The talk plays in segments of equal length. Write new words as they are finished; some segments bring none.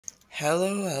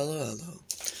Hello.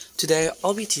 Today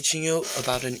I'll be teaching you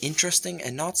about an interesting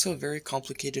and not so very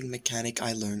complicated mechanic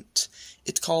I learnt.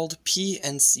 It's called P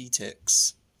and C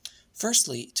ticks.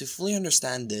 Firstly, to fully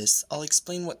understand this, I'll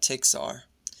explain what ticks are.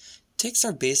 Ticks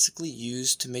are basically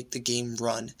used to make the game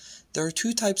run. There are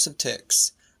two types of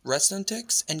ticks, redstone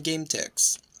ticks and game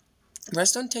ticks.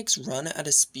 Redstone ticks run at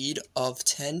a speed of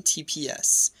 10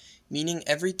 TPS, meaning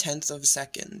every 10th of a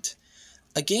second.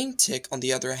 A game tick, on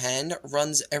the other hand,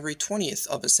 runs every 20th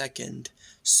of a second,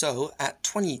 so at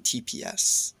 20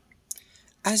 TPS.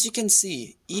 As you can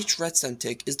see, each redstone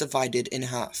tick is divided in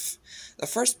half. The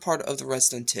first part of the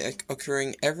redstone tick,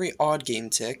 occurring every odd game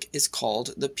tick, is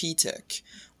called the P tick,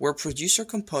 where producer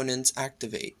components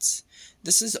activates.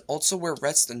 This is also where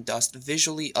redstone dust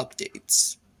visually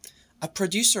updates. A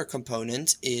producer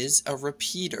component is a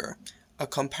repeater, a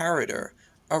comparator,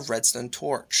 a redstone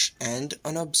torch, and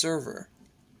an observer.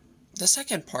 The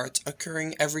second part,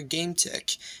 occurring every game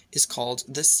tick, is called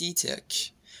the C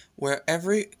tick, where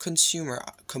every consumer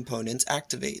component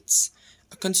activates.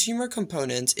 A consumer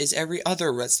component is every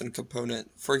other redstone component,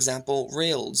 for example,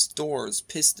 rails, doors,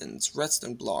 pistons,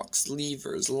 redstone blocks,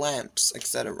 levers, lamps,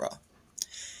 etc.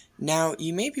 Now,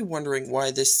 you may be wondering why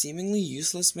this seemingly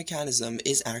useless mechanism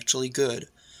is actually good.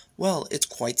 Well, it's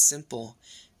quite simple.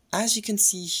 As you can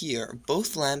see here,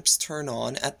 both lamps turn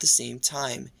on at the same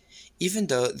time, even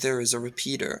though there is a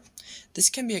repeater.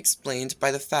 This can be explained by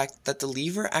the fact that the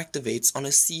lever activates on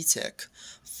a C tick,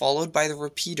 followed by the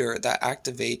repeater that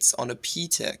activates on a P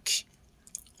tick,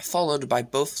 followed by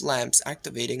both lamps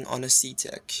activating on a C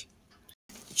tick.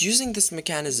 Using this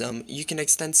mechanism, you can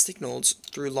extend signals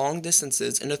through long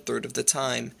distances in a third of the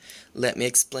time. Let me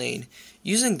explain.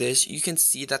 Using this, you can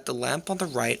see that the lamp on the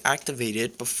right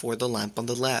activated before the lamp on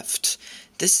the left.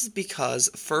 This is because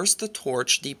first the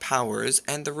torch depowers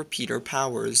and the repeater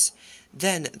powers.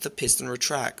 Then the piston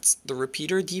retracts, the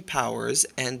repeater depowers,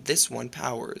 and this one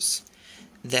powers.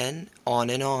 Then on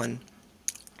and on.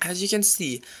 As you can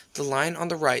see, the line on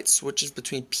the right switches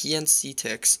between P and C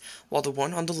ticks, while the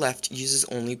one on the left uses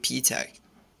only P tick.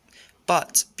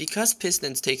 But, because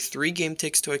pistons take 3 game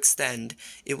ticks to extend,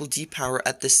 it will depower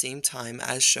at the same time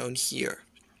as shown here.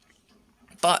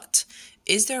 But,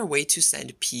 is there a way to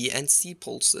send P and C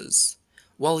pulses?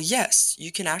 Well, yes,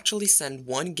 you can actually send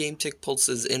 1 game tick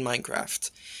pulses in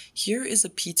Minecraft. Here is a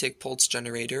P tick pulse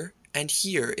generator, and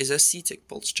here is a C tick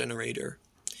pulse generator.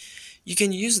 You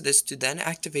can use this to then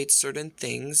activate certain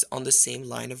things on the same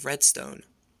line of redstone.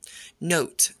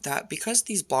 Note that because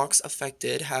these blocks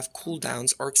affected have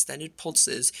cooldowns or extended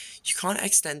pulses, you can't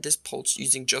extend this pulse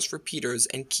using just repeaters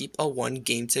and keep a 1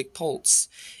 game tick pulse.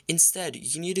 Instead,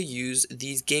 you need to use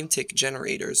these game tick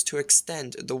generators to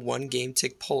extend the 1 game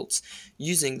tick pulse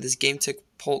using this game tick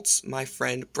pulse my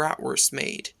friend Bratworst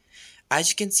made.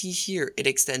 As you can see here, it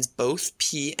extends both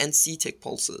P and C tick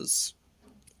pulses.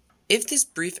 If this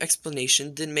brief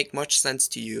explanation didn't make much sense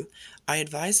to you, I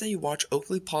advise that you watch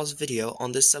Oakleypaws' video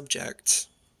on this subject.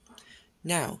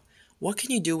 Now, what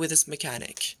can you do with this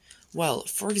mechanic? Well,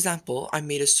 for example, I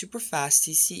made a super fast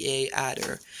CCA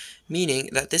adder, meaning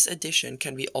that this addition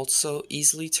can be also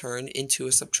easily turned into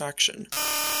a subtraction.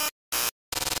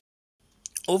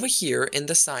 Over here in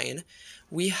the sign,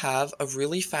 we have a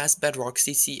really fast bedrock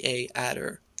CCA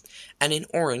adder. And in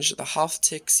orange, the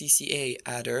half-tick CCA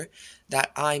adder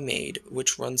that I made,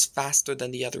 which runs faster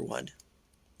than the other one.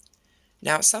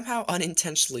 Now, somehow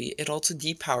unintentionally, it also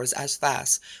depowers as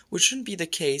fast, which shouldn't be the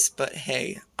case, but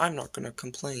hey, I'm not gonna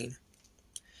complain.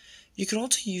 You can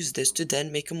also use this to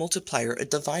then make a multiplier, a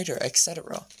divider,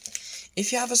 etc.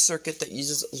 If you have a circuit that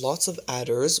uses lots of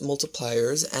adders,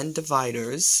 multipliers, and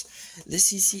dividers,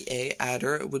 this CCA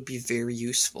adder would be very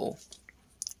useful.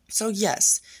 So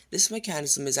yes, this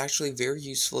mechanism is actually very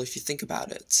useful if you think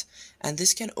about it, and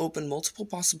this can open multiple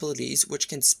possibilities which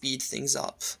can speed things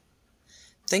up.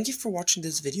 Thank you for watching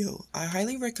this video. I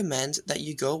highly recommend that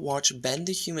you go watch Ben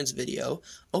the Human's video,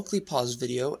 Oakleypaws'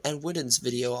 video, and Wittens'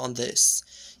 video on this.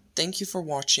 Thank you for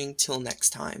watching, till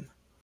next time.